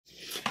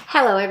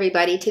Hello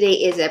everybody, today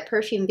is a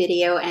perfume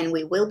video and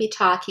we will be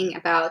talking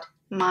about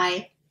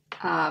my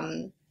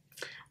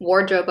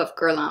wardrobe of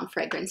Guerlain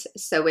fragrances.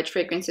 So which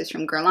fragrances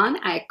from Guerlain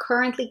I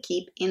currently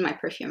keep in my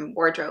perfume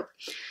wardrobe.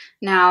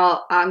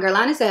 Now,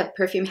 Guerlain is a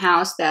perfume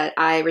house that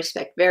I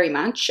respect very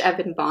much. I've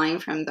been buying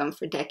from them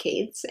for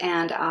decades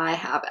and I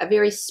have a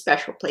very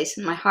special place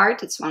in my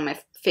heart. It's one of my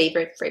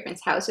favorite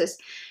fragrance houses.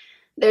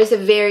 There's a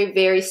very,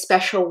 very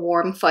special,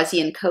 warm,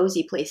 fuzzy, and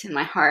cozy place in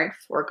my heart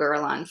for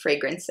Guerlain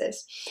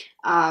fragrances.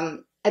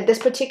 At this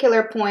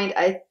particular point,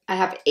 I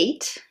have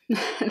 8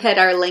 that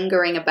are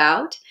lingering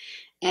about.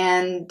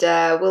 And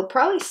we'll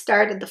probably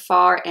start at the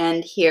far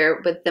end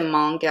here with the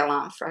Mon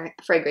Guerlain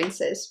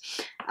fragrances.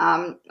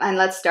 And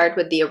let's start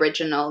with the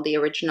original. The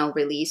original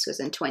release was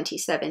in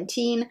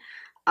 2017.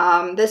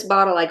 This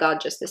bottle I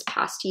got just this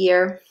past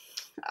year.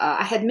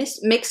 I had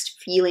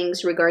mixed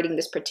feelings regarding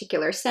this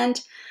particular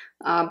scent.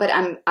 But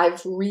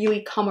I've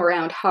really come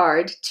around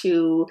hard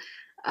to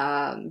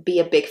be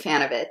a big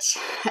fan of it.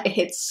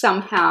 It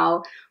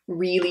somehow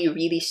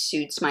really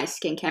suits my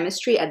skin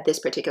chemistry at this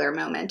particular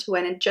moment.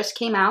 When it just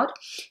came out,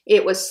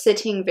 it was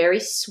sitting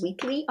very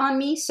sweetly on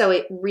me, so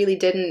it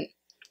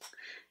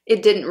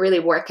didn't really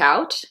work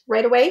out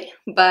right away.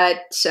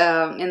 But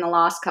in the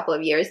last couple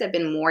of years, I've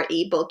been more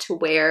able to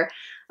wear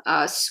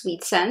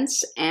sweet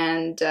scents,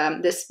 and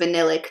this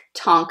vanillic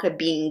tonka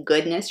bean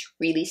goodness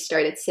really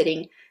started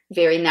sitting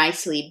very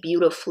nicely,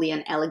 beautifully,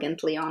 and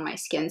elegantly on my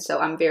skin.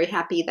 So I'm very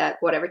happy that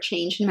whatever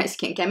changed in my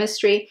skin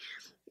chemistry,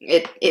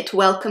 it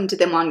welcomed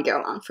the Mon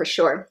Guerlain for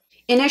sure.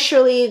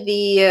 Initially,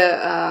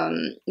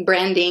 the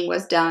branding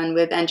was done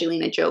with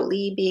Angelina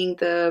Jolie being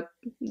the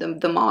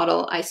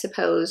model, I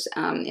suppose,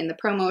 in the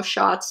promo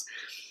shots.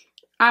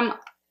 I'm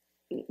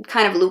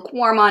kind of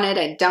lukewarm on it.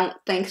 I don't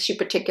think she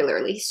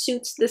particularly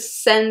suits the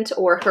scent,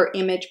 or her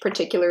image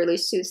particularly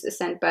suits the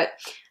scent, but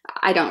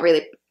I don't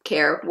really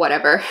care,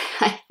 whatever.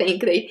 I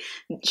think they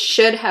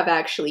should have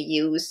actually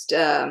used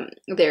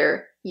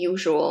their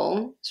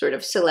usual sort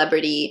of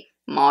celebrity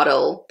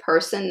model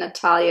person,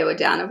 Natalia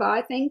Odanova,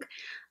 I think.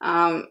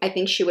 I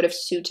think she would have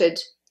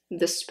suited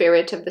the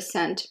spirit of the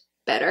scent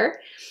better.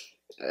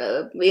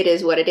 It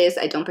is what it is.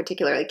 I don't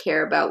particularly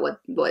care about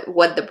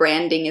what the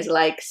branding is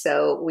like,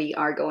 so we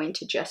are going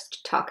to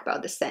just talk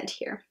about the scent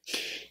here.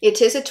 It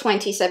is a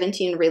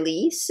 2017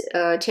 release.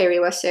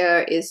 Thierry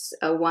Wasser is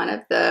one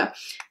of the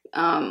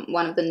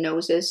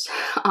noses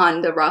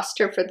on the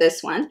roster for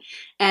this one,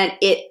 and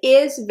it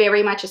is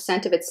very much a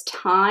scent of its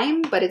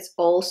time, but it's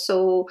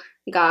also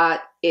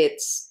got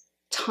its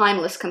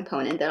timeless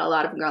component that a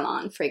lot of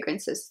Guerlain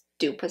fragrances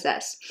do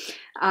possess.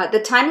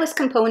 The timeless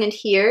component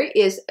here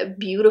is a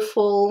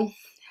beautiful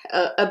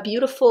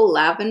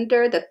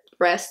lavender that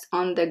rests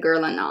on the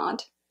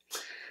Guerlainade.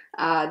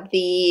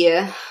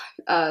 The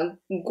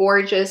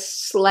gorgeous,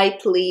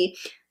 slightly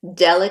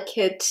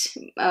delicate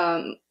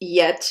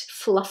yet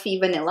fluffy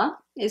vanilla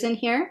is in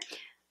here.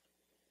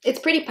 It's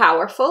pretty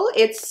powerful.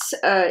 It's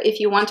if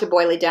you want to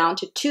boil it down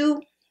to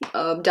 2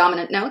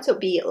 dominant notes, it would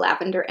be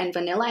lavender and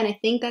vanilla, and I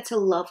think that's a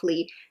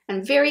lovely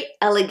and very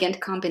elegant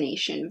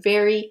combination,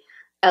 very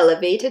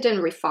elevated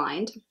and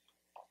refined.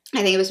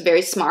 I think it was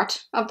very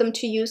smart of them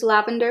to use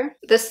lavender.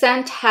 The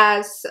scent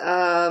has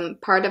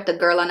part of the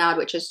Guerlainade,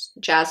 which is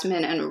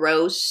jasmine and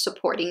rose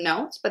supporting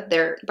notes, but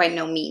they're by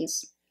no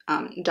means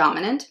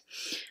dominant.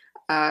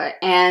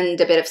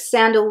 And a bit of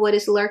sandalwood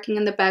is lurking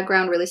in the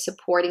background, really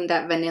supporting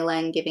that vanilla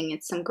and giving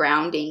it some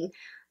grounding.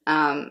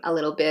 A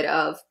little bit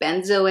of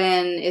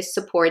benzoin is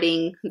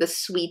supporting the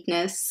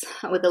sweetness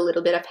with a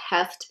little bit of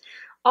heft.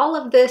 All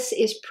of this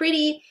is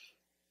pretty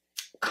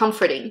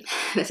comforting.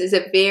 This is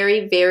a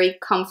very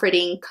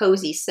comforting,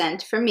 cozy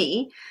scent for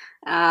me.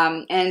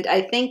 And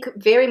I think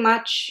very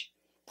much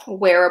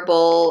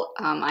wearable.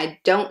 I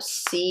don't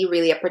see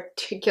really a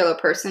particular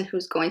person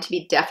who's going to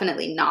be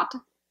definitely not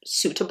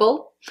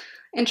suitable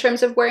in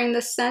terms of wearing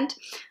this scent.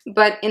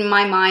 But in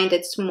my mind,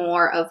 it's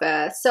more of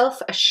a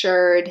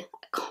self-assured,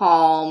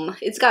 calm,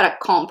 it's got a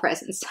calm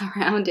presence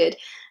around it.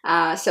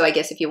 So I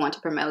guess if you want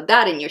to promote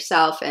that in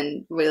yourself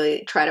and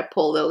really try to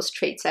pull those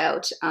traits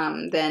out,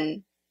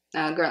 then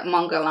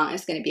Mon Guerlain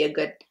is going to be a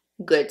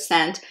good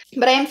scent.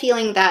 But I am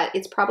feeling that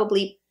it's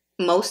probably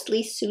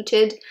mostly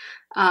suited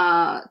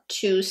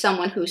to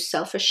someone who's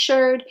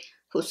self-assured,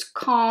 who's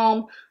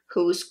calm,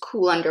 who's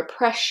cool under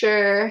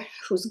pressure,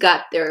 who's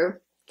got their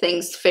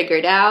things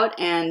figured out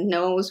and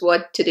knows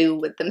what to do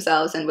with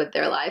themselves and with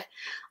their life.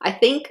 I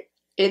think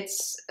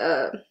it's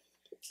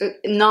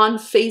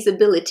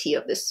non-phasability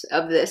of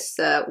this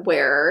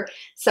wearer,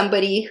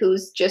 somebody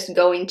who's just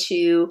going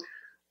to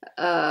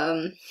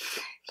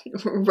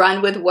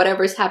run with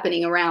whatever's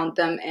happening around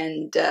them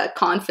and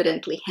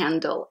confidently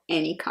handle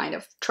any kind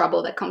of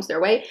trouble that comes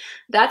their way.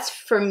 That's,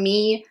 for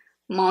me,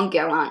 Mon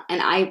Guerlain,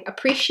 and I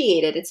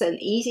appreciate it. It's an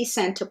easy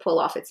scent to pull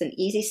off. It's an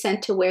easy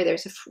scent to wear.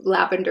 There's a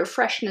lavender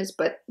freshness,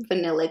 but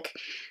vanillic,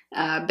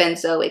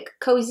 benzoic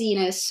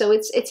coziness. So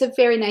it's a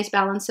very nice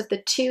balance of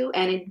the two,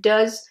 and it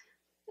does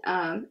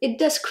it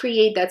does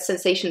create that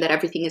sensation that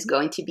everything is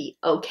going to be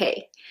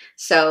okay.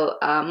 So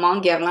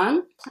Mon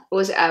Guerlain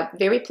was a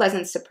very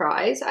pleasant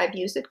surprise. I've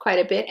used it quite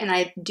a bit, and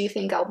I do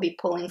think I'll be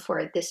pulling for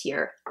it this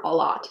year a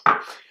lot.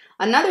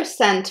 Another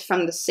scent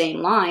from the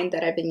same line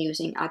that I've been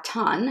using a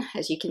ton,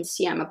 as you can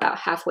see I'm about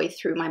halfway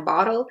through my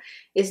bottle,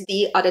 is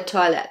the Eau de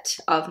Toilette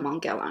of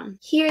Mon Guerlain.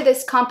 Here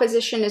this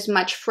composition is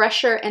much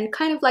fresher and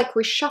kind of like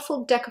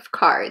reshuffled deck of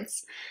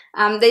cards.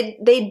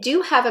 They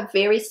do have a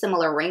very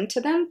similar ring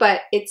to them,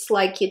 but it's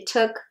like you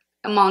took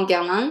a Mon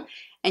Guerlain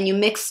and you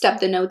mixed up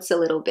the notes a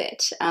little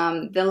bit.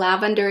 The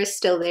lavender is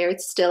still there,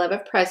 it's still ever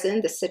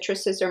present, the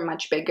citruses are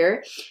much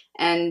bigger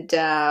and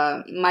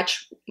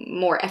much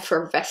more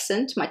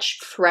effervescent, much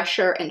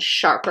fresher and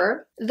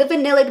sharper. The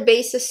vanillic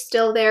base is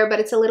still there, but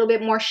it's a little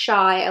bit more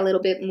shy, a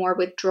little bit more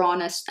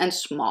withdrawn and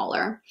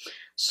smaller.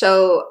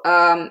 So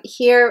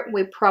here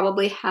we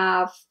probably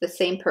have the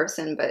same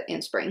person, but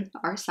in spring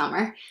or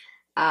summer.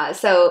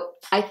 So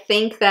I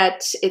think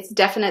that it's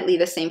definitely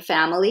the same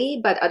family,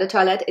 but Eau de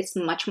Toilette is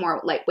much more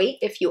lightweight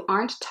if you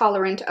aren't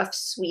tolerant of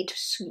sweet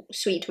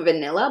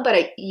vanilla,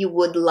 but you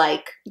would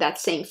like that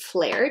same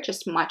flair,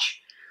 just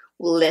much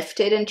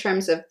lifted in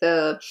terms of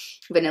the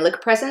vanillic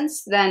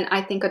presence, then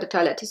I think Eau de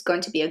Toilette is going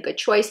to be a good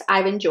choice.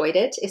 I've enjoyed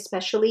it,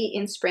 especially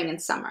in spring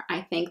and summer.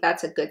 I think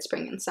that's a good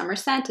spring and summer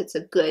scent. It's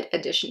a good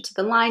addition to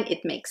the line.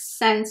 It makes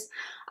sense.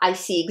 I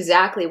see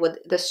exactly what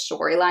the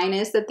storyline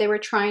is that they were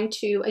trying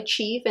to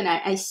achieve, and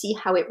I see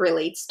how it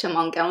relates to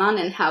Mon Guerlain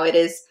and how it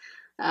is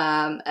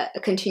a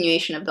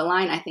continuation of the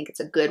line. I think it's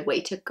a good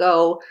way to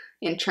go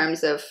in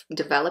terms of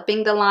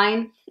developing the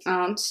line.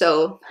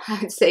 So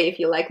I'd say if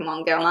you like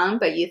Mon Guerlain,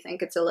 but you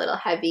think it's a little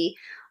heavy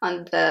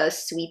on the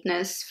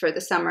sweetness for the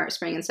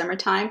spring and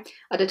summertime,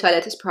 Eau de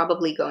Toilette is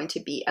probably going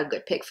to be a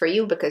good pick for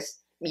you because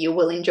you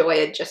will enjoy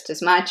it just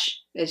as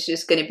much. It's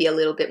just going to be a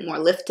little bit more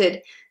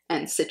lifted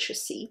and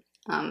citrusy.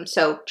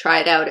 So try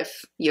it out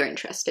if you're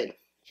interested.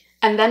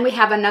 And then we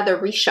have another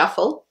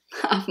reshuffle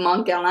of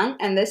Mon Guerlain,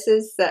 and this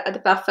is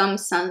the Parfum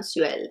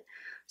Sensuelle.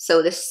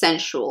 So the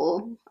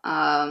sensual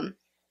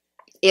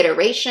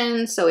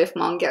iteration. So if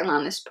Mon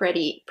Guerlain is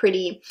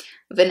pretty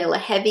vanilla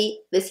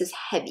heavy, this is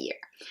heavier.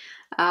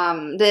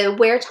 The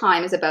wear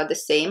time is about the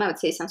same. I would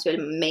say Sensuelle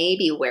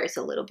maybe wears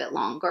a little bit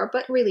longer,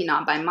 but really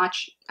not by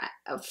much.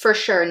 For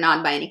sure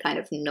not by any kind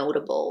of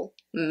notable,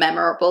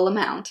 memorable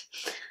amount.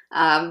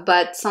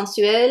 But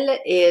Sensuelle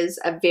is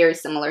a very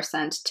similar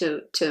scent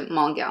to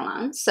Mon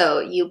Guerlain, so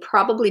you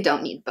probably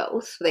don't need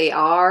both. They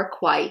are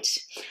quite,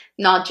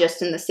 not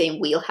just in the same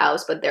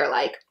wheelhouse, but they're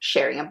like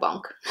sharing a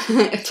bunk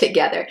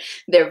together.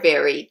 They're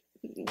very,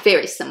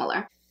 very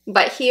similar.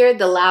 But here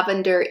the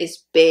lavender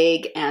is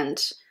big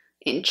and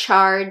in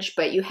charge,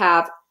 but you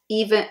have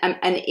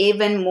an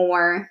even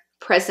more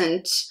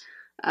present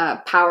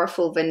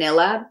powerful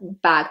vanilla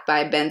backed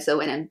by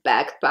benzoin and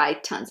backed by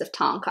tons of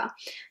tonka.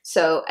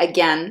 So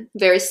again,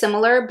 very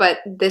similar, but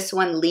this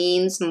one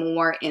leans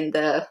more in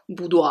the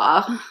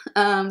boudoir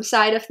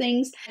side of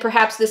things.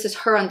 Perhaps this is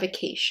her on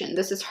vacation.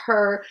 This is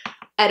her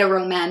at a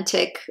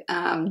romantic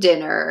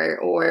dinner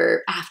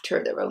or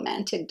after the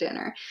romantic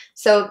dinner.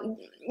 So,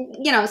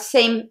 you know,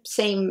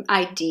 same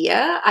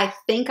idea. I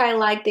think I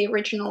like the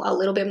original a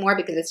little bit more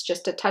because it's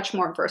just a touch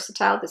more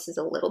versatile. This is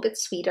a little bit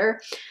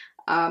sweeter,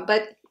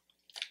 but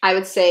I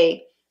would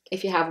say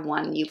if you have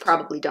one, you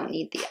probably don't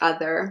need the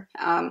other.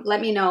 Let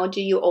me know,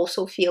 do you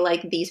also feel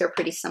like these are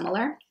pretty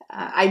similar?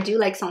 I do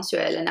like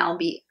Sensuelle and I'll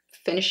be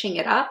finishing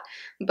it up,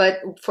 but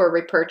for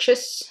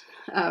repurchase,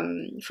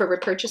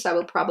 I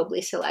will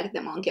probably select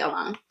the Mon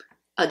Guerlain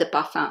de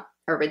Parfum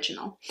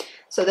original.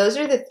 So those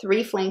are the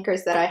three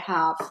flankers that I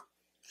have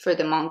for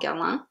the Mon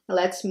Guerlain.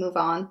 Let's move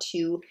on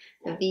to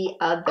the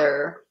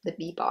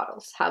B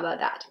bottles. How about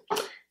that?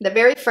 The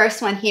very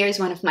first one here is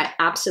one of my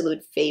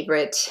absolute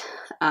favorite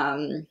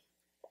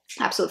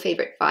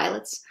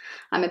violets.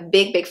 I'm a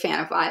big fan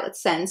of violet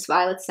scents.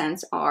 Violet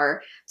scents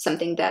are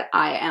something that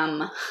I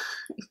am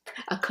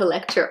a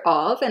collector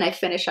of, and I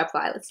finish up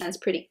violet scents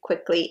pretty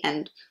quickly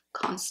and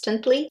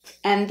constantly.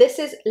 And this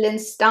is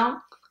L'Instant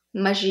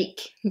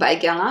Magique by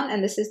Guerlain,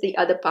 and this is the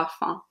Eau de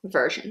Parfum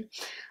version.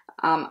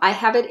 I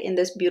have it in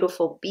this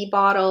beautiful B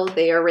bottle.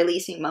 They are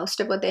releasing most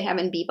of what they have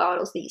in B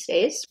bottles these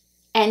days.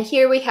 And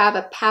here we have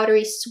a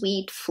powdery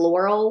sweet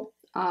floral,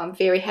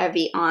 very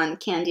heavy on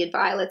candied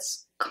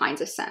violets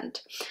kinds of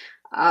scent.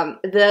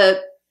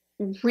 The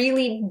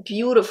really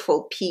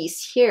beautiful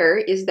piece here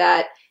is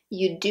that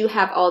you do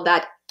have all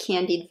that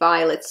candied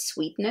violet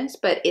sweetness,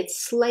 but it's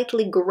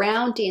slightly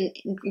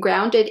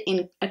grounded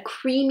in a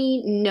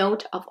creamy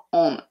note of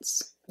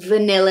almonds.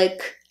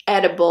 Vanillic,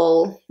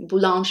 edible,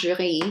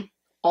 boulangerie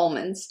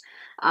almonds.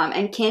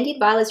 And candied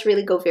violets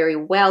really go very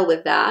well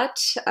with that.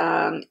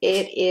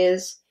 It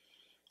is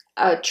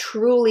a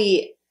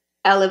truly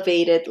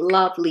elevated,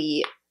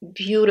 lovely,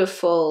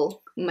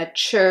 beautiful,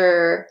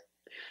 mature,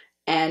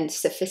 and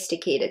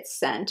sophisticated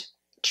scent.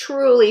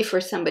 Truly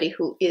for somebody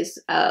who is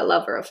a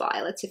lover of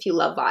violets. If you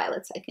love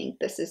violets, I think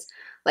this is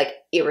like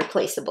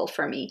irreplaceable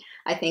for me.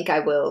 I think I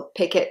will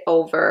pick it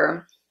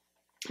over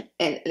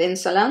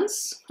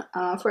Insolence,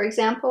 for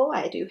example.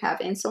 I do have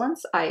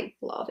Insolence. I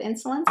love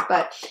Insolence,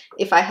 but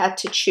if I had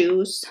to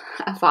choose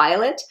a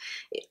violet,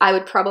 I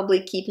would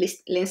probably keep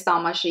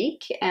L'Instant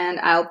Magique, and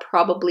I would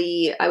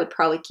probably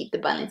keep the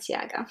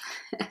Balenciaga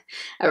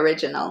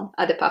original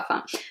Eau de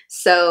Parfum.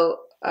 So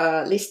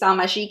L'Instant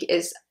Magique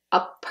is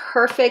a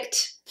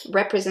perfect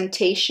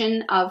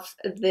representation of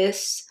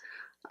this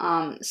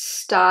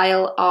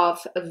style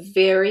of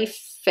very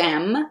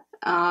femme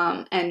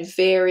and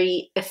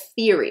very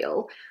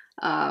ethereal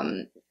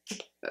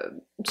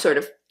sort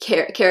of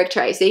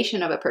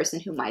characterization of a person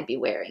who might be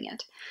wearing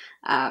it.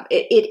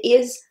 It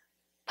is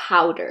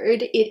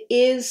powdered. It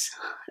is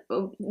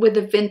with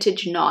a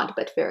vintage nod,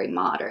 but very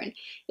modern.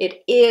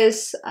 It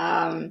is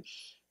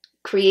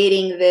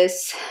creating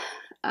this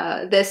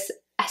this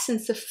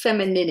essence of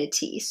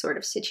femininity sort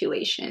of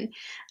situation.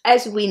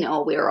 As we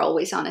know, we are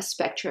always on a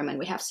spectrum, and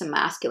we have some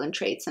masculine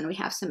traits and we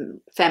have some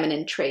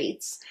feminine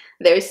traits.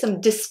 There is some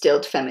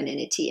distilled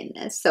femininity in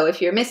this. So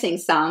if you're missing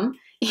some,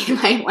 you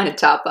might want to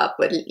top up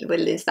with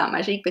L'Instant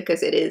Magique,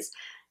 because it is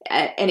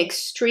an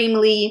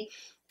extremely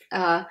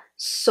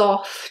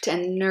soft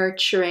and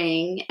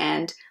nurturing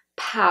and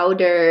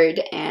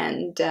powdered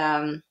and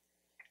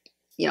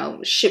you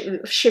know,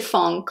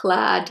 chiffon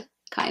clad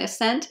kind of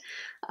scent.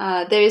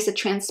 There is a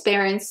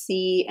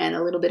transparency and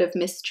a little bit of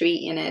mystery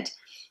in it.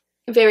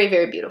 Very,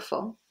 very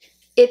beautiful.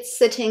 It's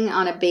sitting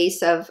on a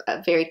base of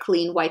a very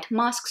clean white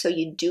musk, so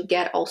you do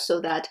get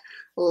also that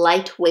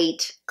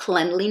lightweight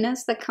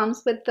cleanliness that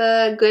comes with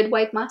the good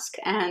white musk,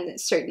 and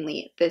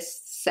certainly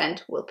this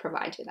scent will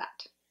provide you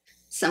that.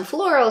 Some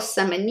florals,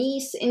 some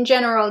anise. In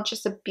general,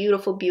 just a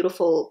beautiful,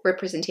 beautiful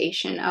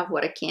representation of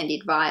what a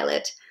candied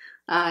violet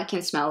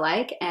can smell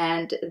like,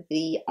 and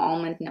the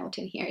almond note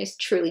in here is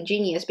truly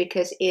genius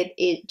because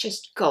it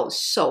just goes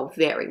so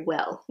very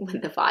well with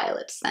the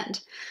violet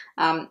scent.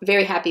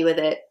 Very happy with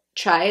it.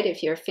 Try it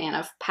if you're a fan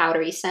of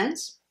powdery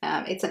scents.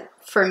 It's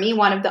for me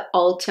one of the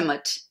ultime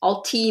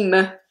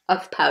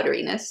of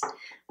powderiness.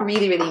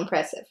 Really, really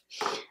impressive.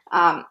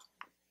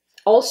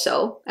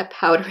 Also, a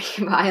powdery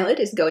violet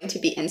is going to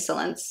be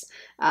Insolence.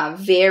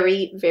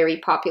 Very, very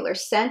popular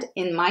scent.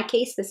 In my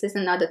case, this is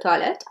an Eau de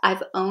Toilette.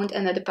 I've owned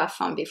an Eau de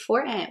Parfum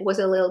before, and it was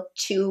a little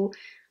too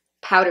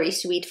powdery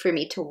sweet for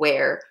me to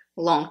wear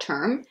long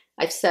term.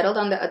 I've settled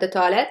on the Eau de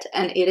Toilette,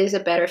 and it is a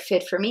better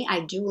fit for me.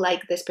 I do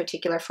like this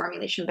particular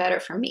formulation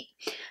better for me.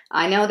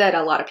 I know that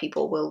a lot of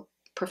people will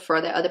prefer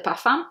the Eau de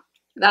Parfum.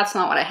 That's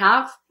not what I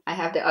have. I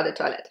have the Eau de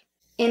Toilette.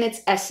 In its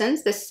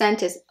essence, the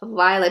scent is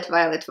violet,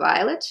 violet,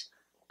 violet,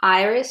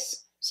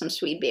 iris, some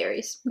sweet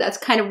berries. That's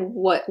kind of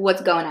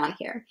what's going on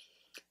here.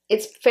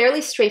 It's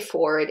fairly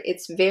straightforward.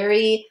 It's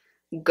very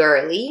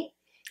girly.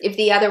 If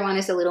the other one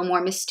is a little more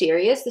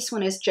mysterious, this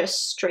one is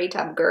just straight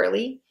up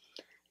girly.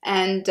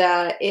 And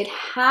it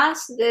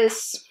has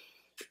this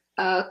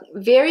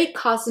very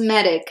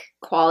cosmetic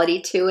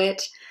quality to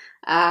it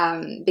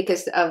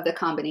because of the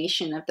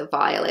combination of the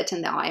violet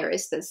and the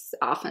iris. This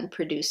often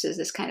produces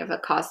this kind of a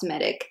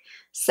cosmetic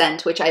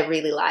scent, which I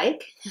really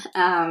like.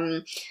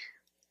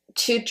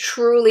 To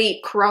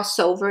truly cross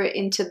over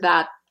into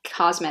that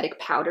cosmetic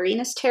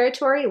powderiness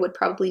territory, it would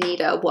probably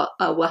need a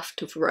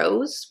waft of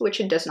rose, which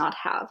it does not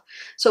have.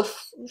 So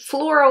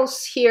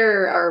florals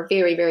here are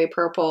very, very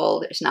purple.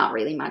 There's not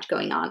really much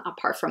going on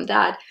apart from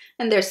that.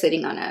 And they're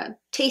sitting on a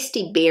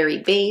tasty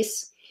berry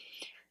base.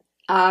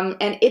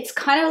 And it's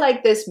kind of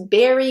like this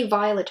berry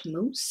violet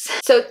mousse.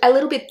 So a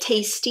little bit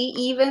tasty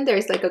even.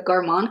 There's like a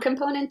gourmand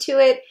component to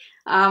it.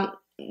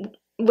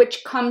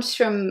 Which comes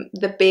from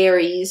the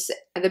berries.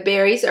 The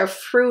berries are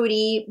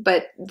fruity,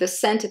 but the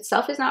scent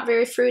itself is not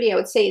very fruity. I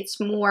would say it's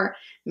more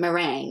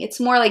meringue. It's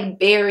more like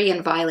berry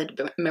and violet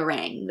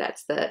meringue.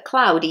 That's the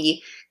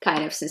cloudy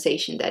kind of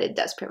sensation that it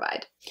does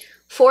provide.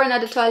 For an Eau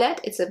de Toilette,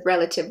 it's a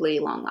relatively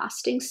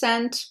long-lasting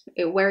scent.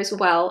 It wears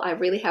well. I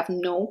really have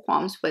no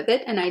qualms with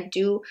it, and I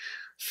do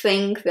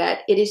think that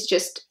it is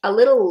just a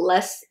little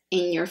less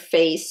in your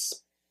face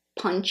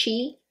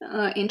punchy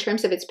in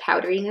terms of its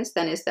powderiness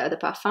than is the Eau de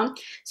Parfum.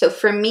 So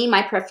for me,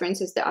 my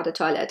preference is the Eau de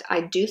Toilette.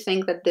 I do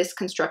think that this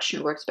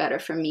construction works better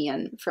for me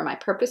and for my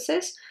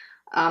purposes.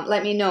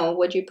 Let me know,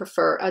 would you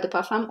prefer Eau de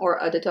Parfum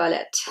or Eau de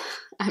Toilette?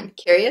 I'm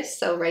curious,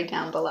 so write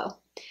down below.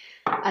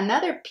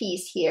 Another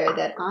piece here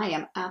that I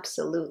am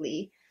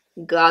absolutely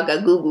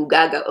gaga goo goo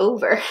gaga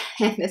over,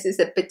 and this is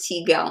a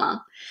Petit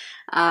Guerlain.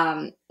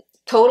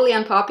 Totally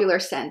unpopular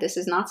scent. This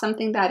is not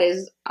something that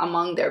is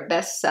among their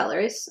best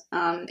sellers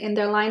in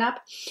their lineup,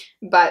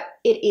 but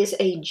it is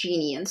a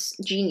genius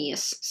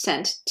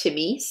scent to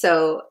me.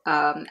 So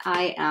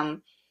I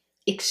am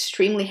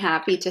extremely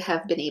happy to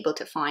have been able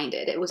to find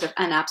it. It was an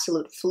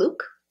absolute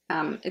fluke.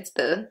 It's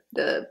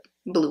the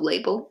blue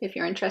label if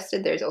you're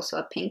interested. There's also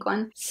a pink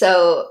one.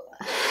 So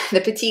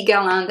the Petit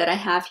Guerlain that I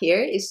have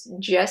here is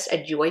just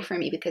a joy for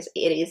me because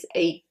it is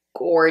a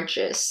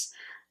gorgeous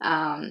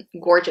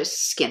gorgeous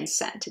skin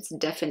scent. It's the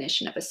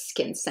definition of a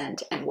skin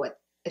scent and what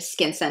a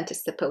skin scent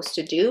is supposed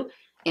to do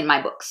in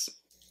my books.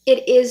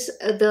 It is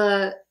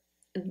the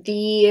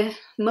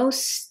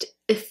most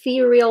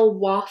ethereal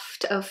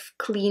waft of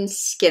clean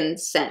skin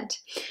scent.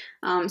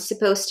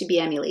 Supposed to be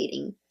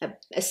emulating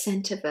a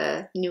scent of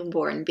a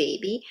newborn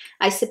baby.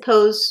 I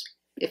suppose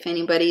if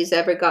anybody's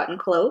ever gotten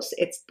close,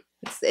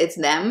 it's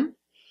them.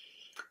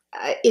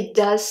 It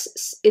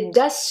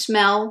does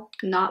smell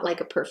not like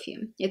a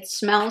perfume. It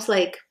smells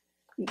like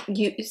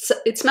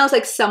it smells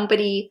like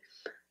somebody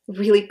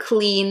really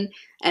clean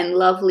and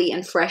lovely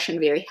and fresh and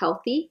very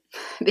healthy.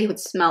 They would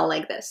smell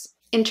like this.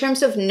 In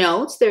terms of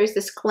notes, there's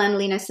this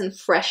cleanliness and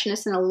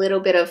freshness and a little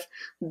bit of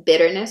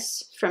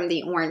bitterness from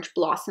the orange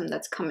blossom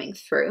that's coming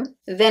through.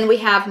 Then we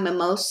have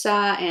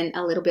mimosa and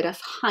a little bit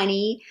of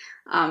honey.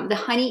 The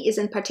honey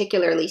isn't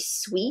particularly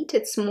sweet.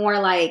 It's more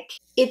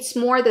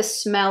the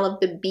smell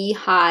of the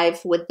beehive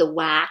with the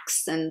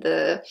wax and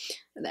the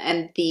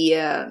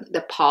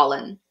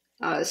pollen.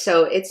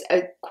 So it's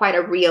quite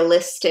a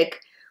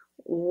realistic,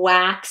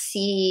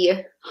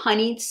 waxy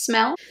honey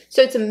smell.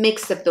 So it's a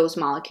mix of those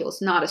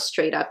molecules, not a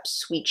straight up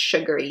sweet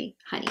sugary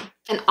honey.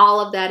 And all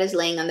of that is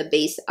laying on the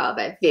base of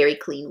a very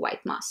clean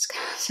white musk.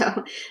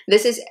 So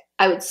this is,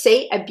 I would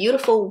say, a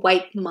beautiful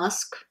white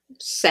musk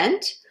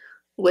scent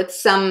with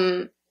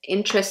some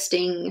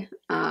interesting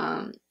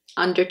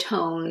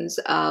undertones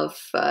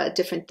of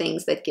different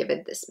things that give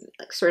it this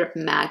like sort of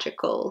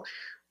magical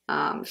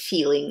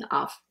feeling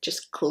of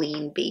just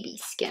clean baby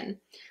skin.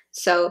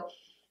 So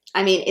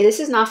I mean, this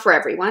is not for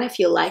everyone. If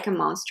you like a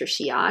monster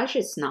sillage,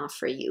 it's not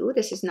for you.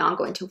 This is not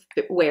going to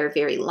wear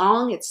very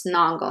long. It's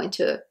not going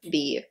to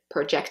be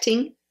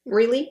projecting,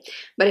 really.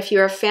 But if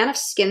you're a fan of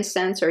skin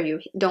scents or you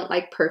don't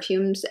like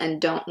perfumes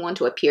and don't want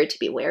to appear to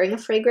be wearing a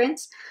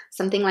fragrance,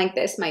 something like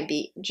this might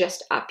be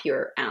just up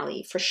your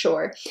alley for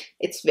sure.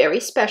 It's very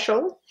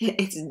special.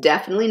 It's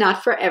definitely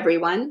not for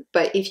everyone,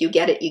 but if you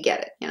get it, you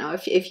get it. You know,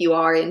 if you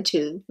are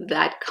into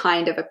that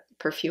kind of a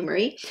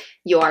perfumery,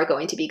 you are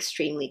going to be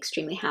extremely,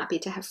 extremely happy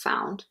to have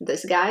found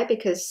this guy,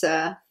 because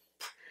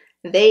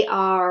they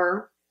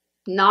are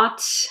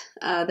not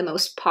the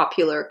most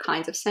popular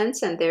kinds of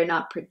scents, and they're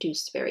not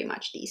produced very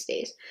much these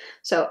days.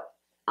 So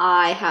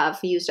I have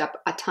used up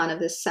a ton of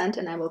this scent,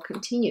 and I will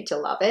continue to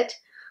love it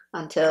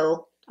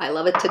until I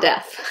love it to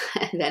death.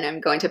 And then I'm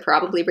going to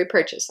probably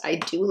repurchase. I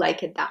do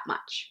like it that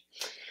much.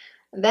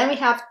 Then we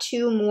have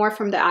two more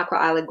from the Aqua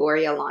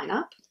Allegoria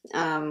lineup.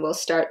 We'll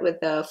start with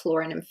the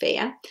Flora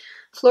Nymphea.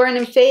 Flora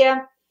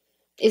Nymphea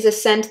is a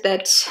scent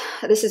that,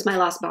 this is my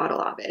last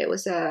bottle of it. It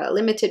was a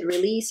limited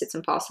release. It's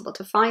impossible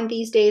to find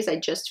these days. I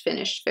just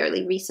finished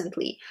fairly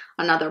recently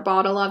another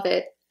bottle of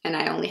it, and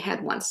I only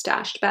had one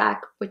stashed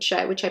back, which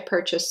I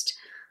purchased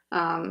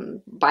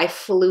by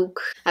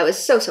fluke. I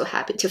was so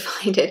happy to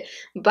find it,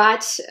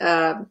 but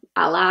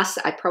alas,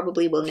 I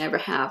probably will never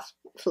have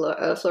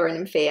Flora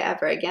Nymphea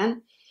ever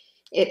again.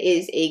 It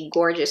is a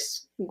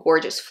gorgeous,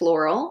 gorgeous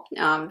floral,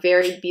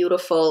 very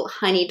beautiful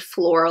honeyed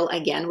floral,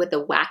 again with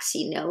a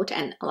waxy note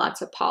and lots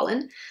of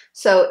pollen.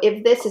 So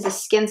if this is a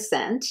skin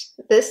scent,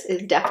 this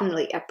is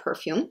definitely a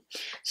perfume.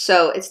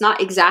 So it's not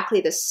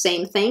exactly the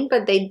same thing,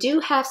 but they do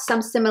have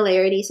some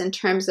similarities in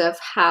terms of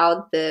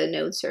how the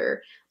notes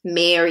are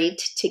married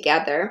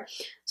together.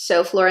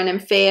 So Flora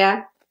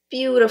Nymphea,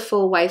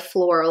 beautiful white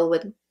floral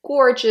with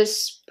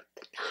gorgeous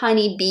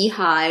honey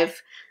beehive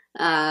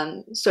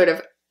sort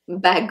of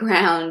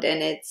background,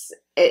 and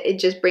it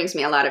just brings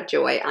me a lot of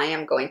joy. I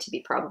am going to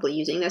be probably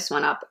using this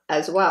one up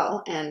as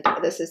well, and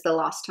this is the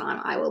last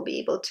time I will be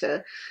able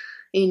to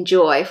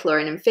enjoy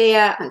Flora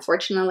Nymphea.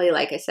 Unfortunately,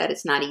 like I said,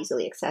 it's not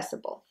easily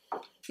accessible.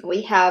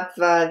 We have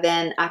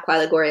then Aqua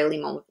Allegoria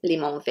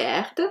Limon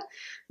Verde,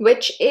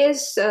 which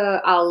is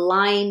a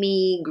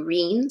limey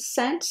green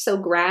scent, so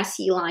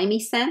grassy limey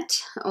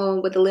scent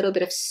with a little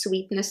bit of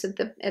sweetness at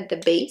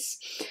the base.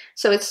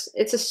 So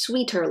it's a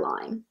sweeter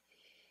lime.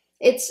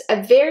 It's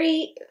a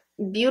very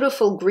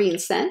beautiful green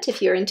scent.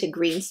 If you're into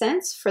green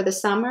scents for the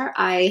summer,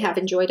 I have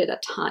enjoyed it a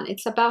ton.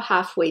 It's about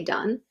halfway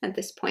done at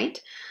this point.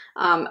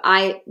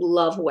 I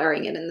love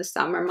wearing it in the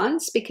summer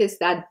months because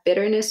that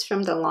bitterness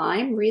from the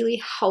lime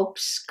really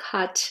helps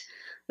cut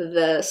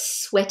the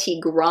sweaty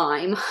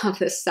grime of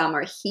the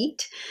summer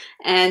heat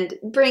and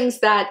brings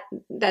that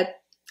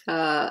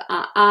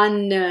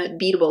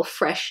unbeatable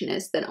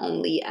freshness that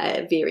only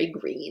a very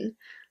green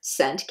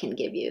scent can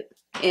give you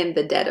in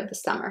the dead of the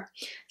summer.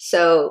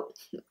 So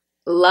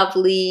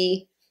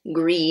lovely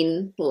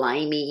green,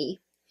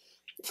 limey,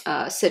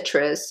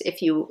 citrus.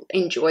 If you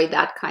enjoy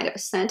that kind of a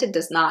scent, it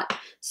does not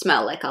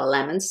smell like a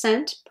lemon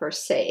scent per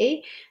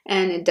se,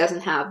 and it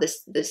doesn't have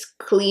this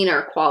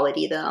cleaner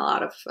quality that a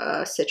lot of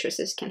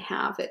citruses can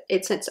have.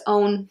 It's its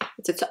own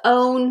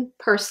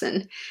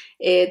person.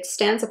 It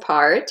stands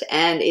apart,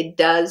 and it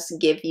does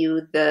give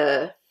you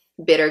the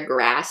bitter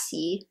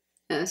grassy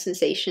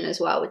sensation as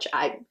well, which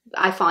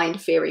I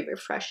find very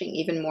refreshing,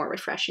 even more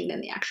refreshing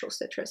than the actual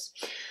citrus.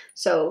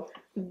 So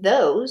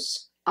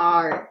those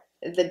are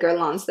the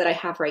Guerlains that I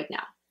have right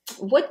now.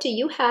 What do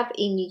you have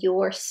in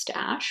your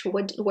stash?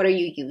 What are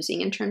you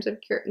using in terms of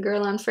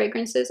Guerlain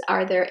fragrances?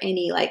 Are there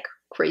any like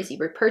crazy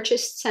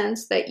repurchased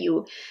scents that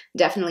you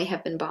definitely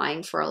have been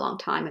buying for a long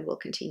time and will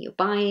continue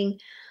buying?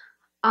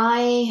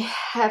 I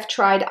have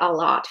tried a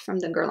lot from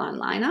the Guerlain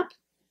lineup.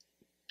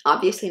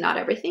 Obviously not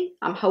everything.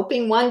 I'm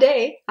hoping one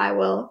day I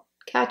will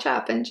catch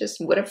up and just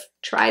would have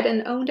tried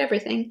and owned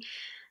everything.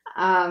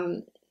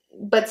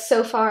 But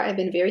so far I've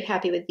been very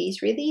happy with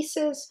these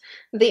releases.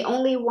 The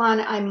only one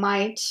I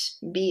might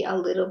be a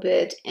little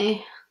bit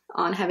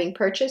on having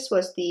purchased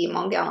was the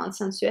Mon Guerlain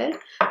Sensuelle,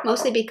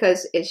 mostly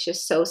because it's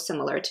just so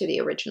similar to the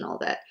original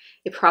that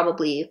it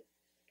probably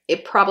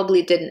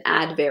didn't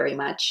add very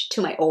much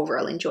to my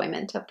overall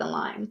enjoyment of the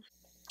line.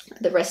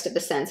 The rest of the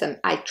scents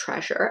I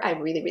treasure, I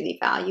really, really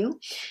value,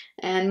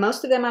 and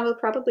most of them I will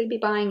probably be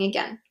buying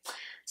again.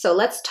 So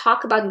let's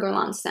talk about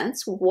Guerlain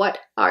scents. What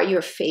are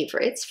your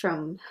favorites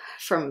from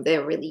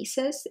their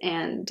releases?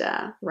 And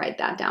write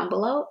that down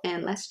below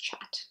and let's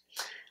chat.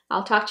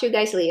 I'll talk to you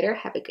guys later.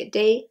 Have a good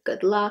day,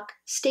 good luck,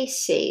 stay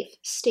safe,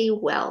 stay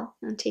well,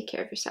 and take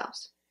care of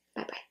yourselves.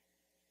 Bye-bye.